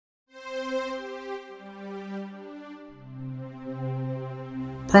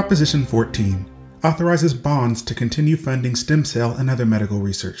Proposition 14 authorizes bonds to continue funding stem cell and other medical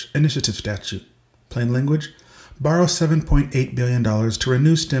research, initiative statute. Plain language, borrow $7.8 billion to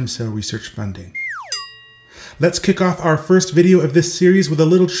renew stem cell research funding. Let's kick off our first video of this series with a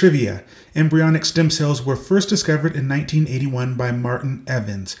little trivia. Embryonic stem cells were first discovered in 1981 by Martin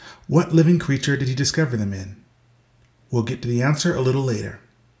Evans. What living creature did he discover them in? We'll get to the answer a little later.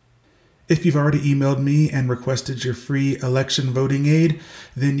 If you've already emailed me and requested your free election voting aid,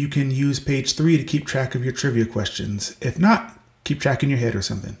 then you can use page 3 to keep track of your trivia questions. If not, keep track in your head or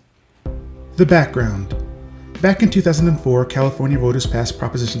something. The background. Back in 2004, California voters passed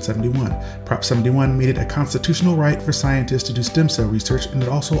Proposition 71. Prop 71 made it a constitutional right for scientists to do stem cell research, and it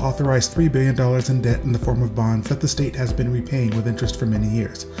also authorized $3 billion in debt in the form of bonds that the state has been repaying with interest for many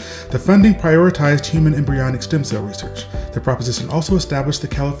years. The funding prioritized human embryonic stem cell research. The proposition also established the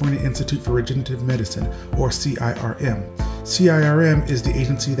California Institute for Regenerative Medicine, or CIRM. CIRM is the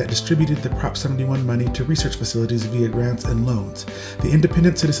agency that distributed the Prop 71 money to research facilities via grants and loans. The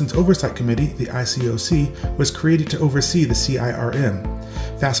Independent Citizens Oversight Committee, the ICOC, was created to oversee the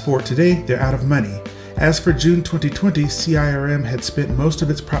CIRM. Fast forward today, they're out of money. As for June 2020, CIRM had spent most of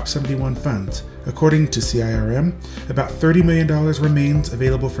its Prop 71 funds. According to CIRM, about $30 million remains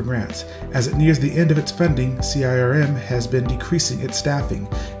available for grants. As it nears the end of its funding, CIRM has been decreasing its staffing.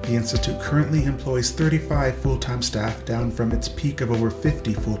 The institute currently employs 35 full-time staff, down from its peak of over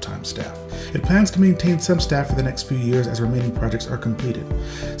 50 full-time staff. It plans to maintain some staff for the next few years as remaining projects are completed.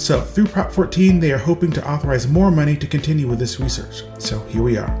 So, through Prop 14, they are hoping to authorize more money to continue with this research. So, here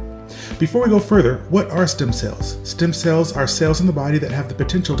we are. Before we go further, what are stem cells? Stem cells are cells in the body that have the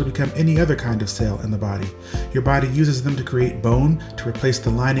potential to become any other kind of cell in the body. Your body uses them to create bone, to replace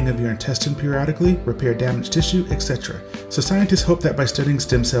the lining of your intestine periodically, repair damaged tissue, etc. So scientists hope that by studying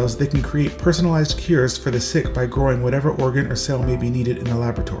stem cells, they can create personalized cures for the sick by growing whatever organ or cell may be needed in a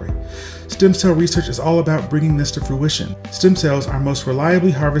laboratory. Stem cell research is all about bringing this to fruition. Stem cells are most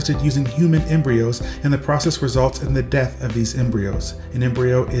reliably harvested using human embryos, and the process results in the death of these embryos. An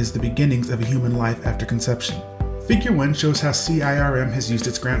embryo is the beginnings of a human life after conception. Figure 1 shows how CIRM has used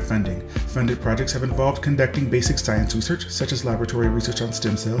its grant funding. Funded projects have involved conducting basic science research, such as laboratory research on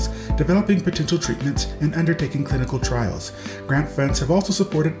stem cells, developing potential treatments, and undertaking clinical trials. Grant funds have also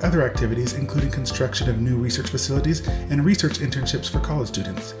supported other activities, including construction of new research facilities and research internships for college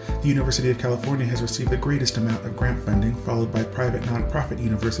students. The University of California has received the greatest amount of grant funding, followed by private nonprofit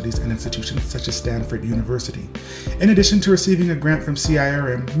universities and institutions such as Stanford University. In addition to receiving a grant from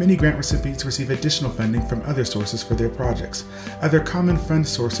CIRM, many grant recipients receive additional funding from other sources for their projects. Other common fund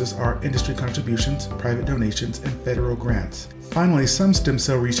sources are industry contributions, private donations, and federal grants. Finally, some stem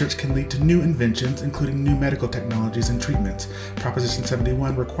cell research can lead to new inventions, including new medical technologies and treatments. Proposition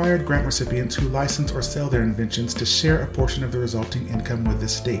 71 required grant recipients who license or sell their inventions to share a portion of the resulting income with the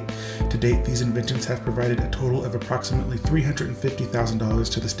state. To date, these inventions have provided a total of approximately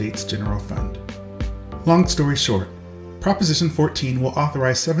 $350,000 to the state's general fund. Long story short, Proposition 14 will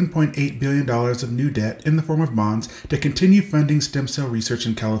authorize $7.8 billion of new debt in the form of bonds to continue funding stem cell research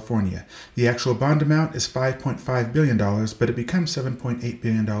in California. The actual bond amount is $5.5 billion, but it becomes $7.8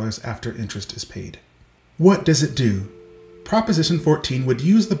 billion after interest is paid. What does it do? Proposition 14 would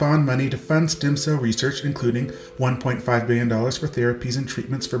use the bond money to fund stem cell research, including $1.5 billion for therapies and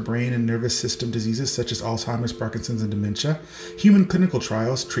treatments for brain and nervous system diseases such as Alzheimer's, Parkinson's, and dementia, human clinical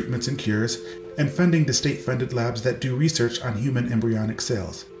trials, treatments, and cures, and funding to state-funded labs that do research on human embryonic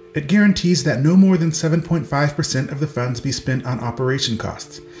cells. It guarantees that no more than 7.5% of the funds be spent on operation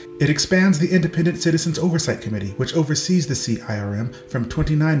costs. It expands the Independent Citizens Oversight Committee, which oversees the CIRM, from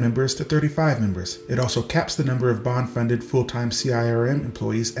 29 members to 35 members. It also caps the number of bond-funded full-time CIRM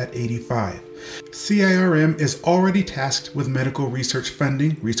employees at 85. CIRM is already tasked with medical research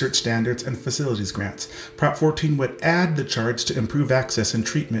funding, research standards, and facilities grants. Prop 14 would add the charge to improve access in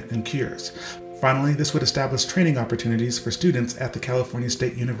treatment and cures. Finally, this would establish training opportunities for students at the California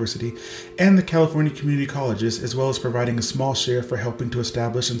State University and the California community colleges, as well as providing a small share for helping to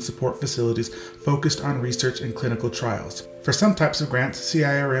establish and support facilities focused on research and clinical trials. For some types of grants,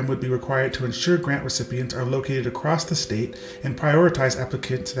 CIRM would be required to ensure grant recipients are located across the state and prioritize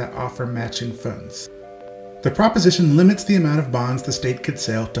applicants that offer matching funds. The proposition limits the amount of bonds the state could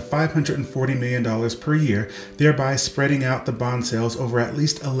sell to $540 million per year, thereby spreading out the bond sales over at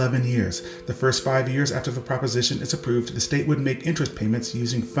least 11 years. The first 5 years after the proposition is approved, the state would make interest payments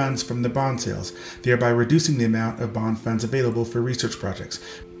using funds from the bond sales, thereby reducing the amount of bond funds available for research projects.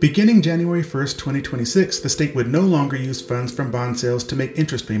 Beginning January 1st, 2026, the state would no longer use funds from bond sales to make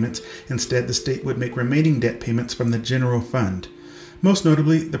interest payments. Instead, the state would make remaining debt payments from the general fund. Most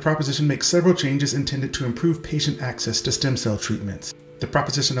notably, the proposition makes several changes intended to improve patient access to stem cell treatments. The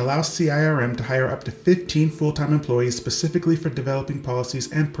proposition allows CIRM to hire up to 15 full-time employees specifically for developing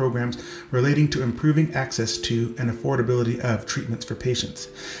policies and programs relating to improving access to and affordability of treatments for patients.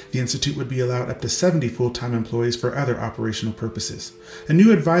 The Institute would be allowed up to 70 full-time employees for other operational purposes. A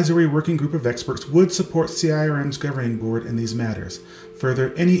new advisory working group of experts would support CIRM's governing board in these matters.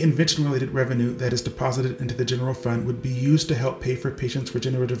 Further, any invention-related revenue that is deposited into the general fund would be used to help pay for patients'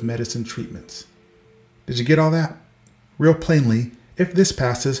 regenerative medicine treatments. Did you get all that? Real plainly, if this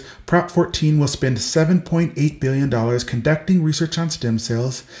passes, Prop 14 will spend $7.8 billion conducting research on stem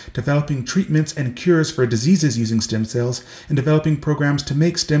cells, developing treatments and cures for diseases using stem cells, and developing programs to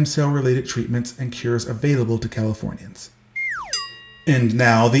make stem cell-related treatments and cures available to Californians. And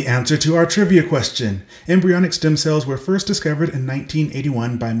now the answer to our trivia question. Embryonic stem cells were first discovered in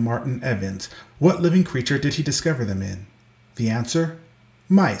 1981 by Martin Evans. What living creature did he discover them in? The answer?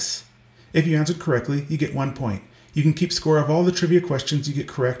 Mice. If you answered correctly, you get 1 point. You can keep score of all the trivia questions you get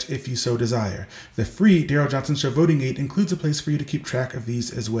correct if you so desire. The free Darryl Johnson Show voting aid includes a place for you to keep track of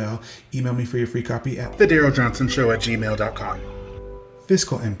these as well. Email me for your free copy at thedarryljohnsonshow@gmail.com.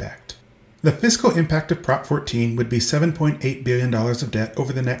 Fiscal impact. The fiscal impact of Prop 14 would be $7.8 billion of debt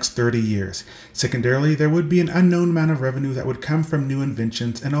over the next 30 years. Secondarily, there would be an unknown amount of revenue that would come from new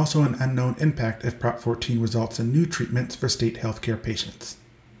inventions and also an unknown impact if Prop 14 results in new treatments for state healthcare patients.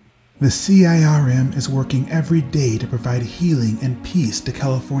 The CIRM is working every day to provide healing and peace to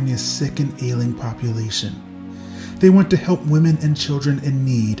California's sick and ailing population. They want to help women and children in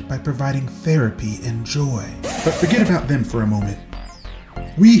need by providing therapy and joy. But forget about them for a moment.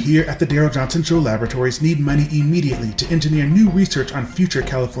 We here at the Darryl Johnson Show Laboratories need money immediately to engineer new research on future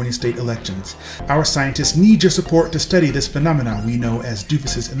California state elections. Our scientists need your support to study this phenomenon we know as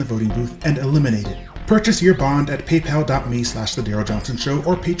doofuses in the voting booth and eliminate it. Purchase your bond at paypal.me/thedarryljohnsonshow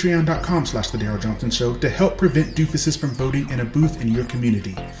or patreon.com/thedarryljohnsonshow to help prevent doofuses from voting in a booth in your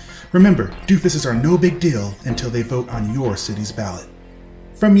community. Remember, doofuses are no big deal until they vote on your city's ballot.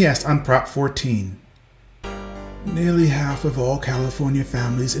 From Yes on Prop 14. Nearly half of all California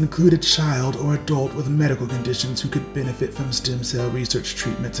families include a child or adult with medical conditions who could benefit from stem cell research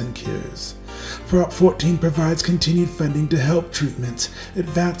treatments and cures. Prop 14 provides continued funding to help treatments,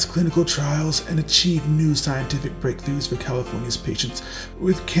 advance clinical trials, and achieve new scientific breakthroughs for California's patients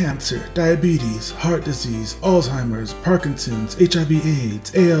with cancer, diabetes, heart disease, Alzheimer's, Parkinson's,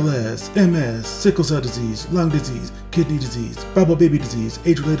 HIV/AIDS, ALS, MS, sickle cell disease, lung disease, kidney disease, bubble baby disease,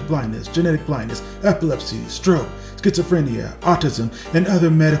 age-related blindness, genetic blindness, epilepsy, stroke, schizophrenia, autism, and other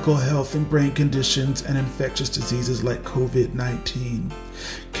medical health and brain conditions and infectious diseases like COVID-19.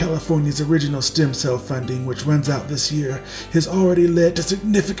 California's original stem cell funding, which runs out this year, has already led to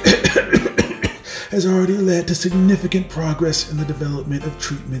significant progress in the development of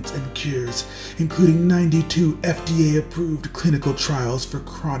treatments and cures, including 92 FDA-approved clinical trials for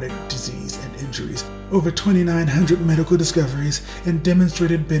chronic disease and injuries, over 2,900 medical discoveries, and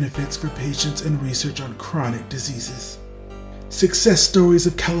demonstrated benefits for patients in research on chronic diseases. Success stories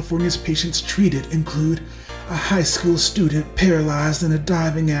of California's patients treated include a high school student paralyzed in a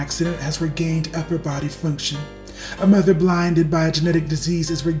diving accident has regained upper body function. A mother blinded by a genetic disease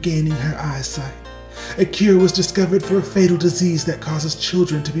is regaining her eyesight. A cure was discovered for a fatal disease that causes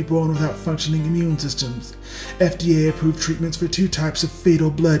children to be born without functioning immune systems. FDA-approved treatments for 2 types of fatal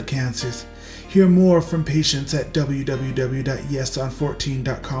blood cancers. Hear more from patients at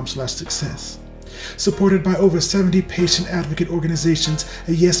www.yeson14.com/success. Supported by over 70 patient advocate organizations,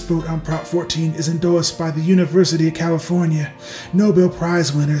 a yes vote on Prop 14 is endorsed by the University of California, Nobel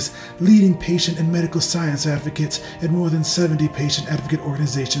Prize winners, leading patient and medical science advocates, and more than 70 patient advocate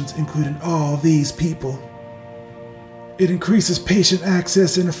organizations, including all these people. It increases patient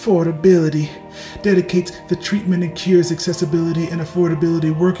access and affordability, dedicates the Treatment and Cures Accessibility and Affordability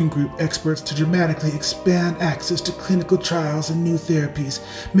Working Group experts to dramatically expand access to clinical trials and new therapies,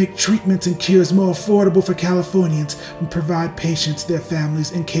 make treatments and cures more affordable for Californians, and provide patients, their families,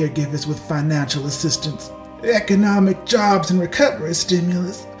 and caregivers with financial assistance. Economic jobs and recovery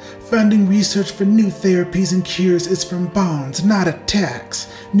stimulus. Funding research for new therapies and cures is from bonds, not a tax.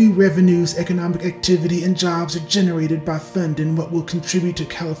 New revenues, economic activity, and jobs are generated by funding what will contribute to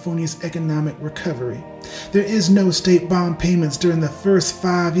California's economic recovery. There is no state bond payments during the first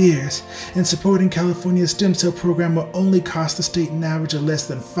 5 years, and supporting California's stem cell program will only cost the state an average of less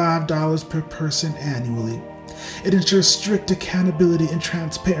than $5 per person annually. It ensures strict accountability and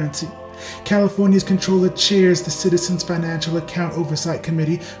transparency. California's controller chairs the Citizens Financial Account Oversight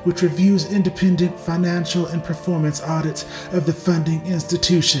Committee, which reviews independent financial and performance audits of the funding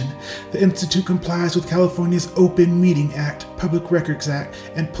institution. The institute complies with California's Open Meeting Act, Public Records Act,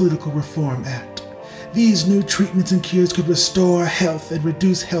 and Political Reform Act. These new treatments and cures could restore health and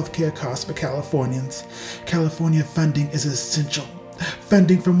reduce healthcare costs for Californians. California funding is essential.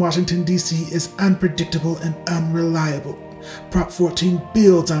 Funding from Washington, D.C. is unpredictable and unreliable. Prop 14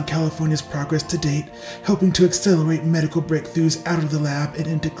 builds on California's progress to date, helping to accelerate medical breakthroughs out of the lab and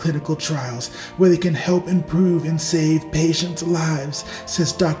into clinical trials, where they can help improve and save patients' lives,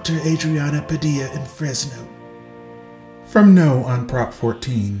 says Dr. Adriana Padilla in Fresno. From No on Prop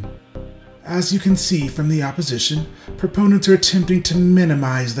 14. As you can see from the opposition, proponents are attempting to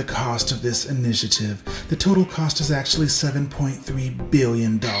minimize the cost of this initiative. The total cost is actually $7.3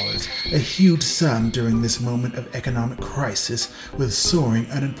 billion, a huge sum during this moment of economic crisis with soaring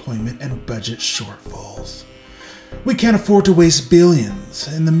unemployment and budget shortfalls. We can't afford to waste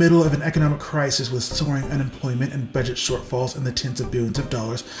billions. In the middle of an economic crisis with soaring unemployment and budget shortfalls in the tens of billions of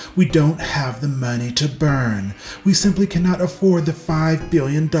dollars, we don't have the money to burn. We simply cannot afford the $5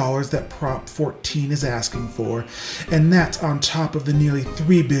 billion that Prop 14 is asking for, and that's on top of the nearly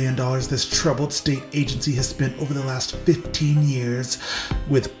 $3 billion this troubled state agency has spent over the last 15 years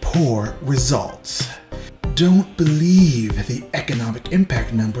with poor results. Don't believe the economic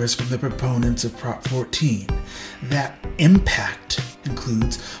impact numbers from the proponents of Prop 14. That impact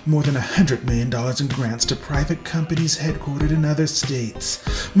includes more than $100 million in grants to private companies headquartered in other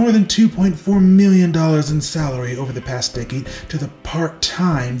states, more than $2.4 million in salary over the past decade to the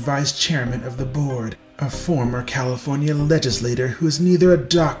part-time vice chairman of the board, a former California legislator who is neither a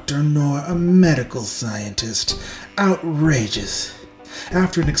doctor nor a medical scientist. Outrageous.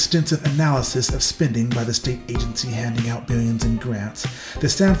 After an extensive analysis of spending by the state agency handing out billions in grants, the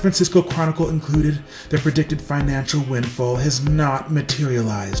San Francisco Chronicle included the predicted financial windfall has not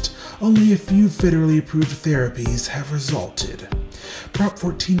materialized. Only a few federally approved therapies have resulted. Prop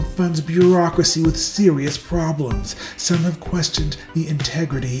 14 funds bureaucracy with serious problems. Some have questioned the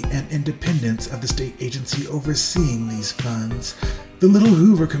integrity and independence of the state agency overseeing these funds. The Little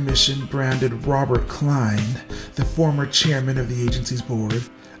Hoover Commission branded Robert Klein, the former chairman of the agency's board,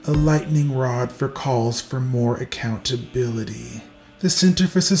 a lightning rod for calls for more accountability. The Center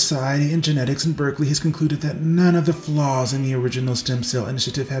for Society and Genetics in Berkeley has concluded that none of the flaws in the original stem cell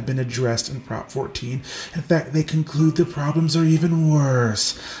initiative have been addressed in Prop 14. In fact, they conclude the problems are even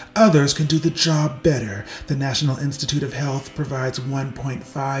worse. Others can do the job better. The National Institute of Health provides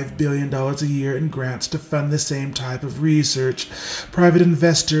 $1.5 billion a year in grants to fund the same type of research. Private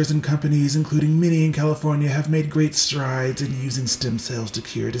investors and companies, including many in California, have made great strides in using stem cells to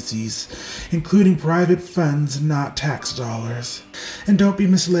cure disease, including private funds, not tax dollars. And don't be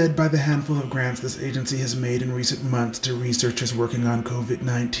misled by the handful of grants this agency has made in recent months to researchers working on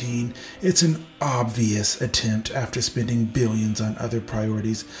COVID-19. It's an obvious attempt, after spending billions on other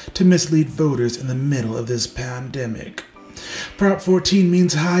priorities, to mislead voters in the middle of this pandemic. Prop 14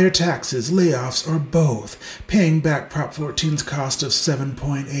 means higher taxes, layoffs, or both. Paying back Prop 14's cost of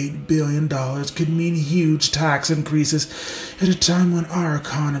 $7.8 billion could mean huge tax increases at a time when our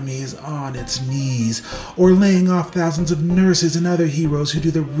economy is on its knees, or laying off thousands of nurses and other heroes who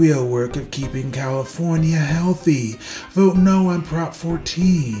do the real work of keeping California healthy. Vote no on Prop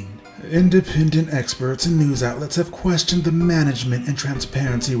 14. Independent experts and news outlets have questioned the management and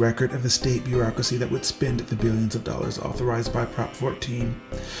transparency record of the state bureaucracy that would spend the billions of dollars authorized by Prop 14.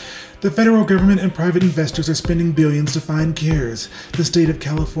 The federal government and private investors are spending billions to find cures. The state of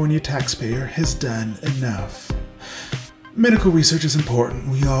California taxpayer has done enough. Medical research is important.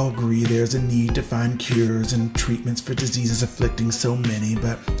 We all agree there's a need to find cures and treatments for diseases afflicting so many,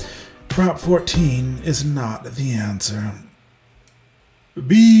 but Prop 14 is not the answer.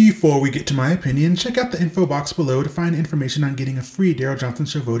 Before we get to my opinion, check out the info box below to find information on getting a free Darryl Johnson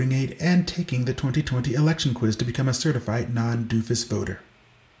Show voting aid and taking the 2020 election quiz to become a certified non-Doofus voter.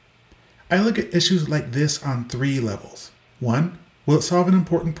 I look at issues like this on 3 levels. 1. Will it solve an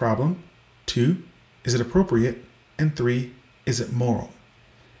important problem? 2. Is it appropriate? And 3. Is it moral?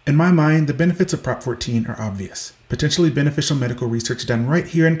 In my mind, the benefits of Prop 14 are obvious. Potentially beneficial medical research done right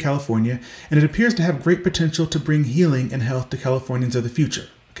here in California, and it appears to have great potential to bring healing and health to Californians of the future.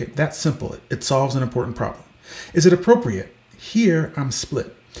 Okay, that's simple. It solves an important problem. Is it appropriate? Here, I'm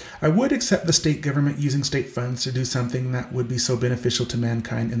split. I would accept the state government using state funds to do something that would be so beneficial to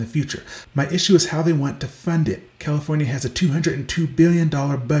mankind in the future. My issue is how they want to fund it. California has a $202 billion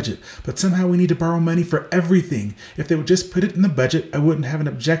budget, but somehow we need to borrow money for everything. If they would just put it in the budget, I wouldn't have an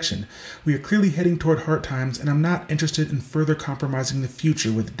objection. We are clearly heading toward hard times, and I'm not interested in further compromising the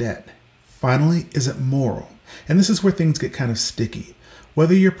future with debt. Finally, is it moral? And this is where things get kind of sticky.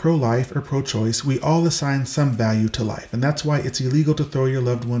 Whether you're pro-life or pro-choice, we all assign some value to life, and that's why it's illegal to throw your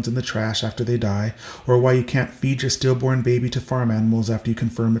loved ones in the trash after they die, or why you can't feed your stillborn baby to farm animals after you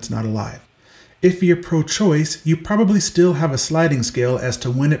confirm it's not alive. If you're pro-choice, you probably still have a sliding scale as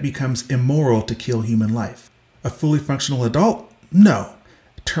to when it becomes immoral to kill human life. A fully functional adult? No.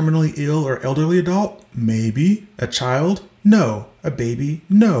 Terminally ill or elderly adult? Maybe. A child? No. A baby?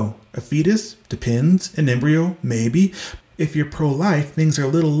 No. A fetus? Depends. An embryo? Maybe. If you're pro-life, things are a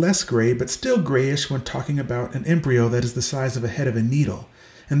little less gray, but still grayish when talking about an embryo that is the size of a head of a needle.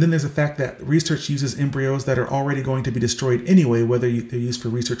 And then there's the fact that research uses embryos that are already going to be destroyed anyway, whether they're used for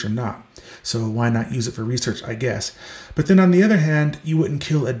research or not. So why not use it for research, I guess. But then on the other hand, you wouldn't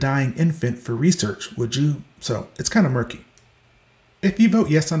kill a dying infant for research, would you? So it's kind of murky. If you vote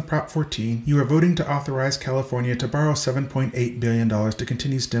yes on Prop 14, you are voting to authorize California to borrow $7.8 billion to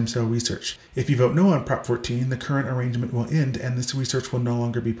continue stem cell research. If you vote no on Prop 14, the current arrangement will end and this research will no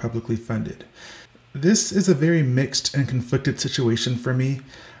longer be publicly funded. This is a very mixed and conflicted situation for me.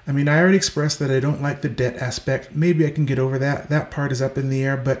 I mean, I already expressed that I don't like the debt aspect. Maybe I can get over that. That part is up in the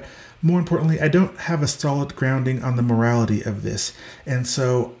air, but more importantly, I don't have a solid grounding on the morality of this. And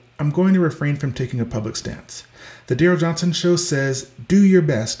so I'm going to refrain from taking a public stance. The Darryl Johnson Show says, do your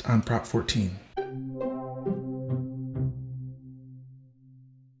best on Prop 14.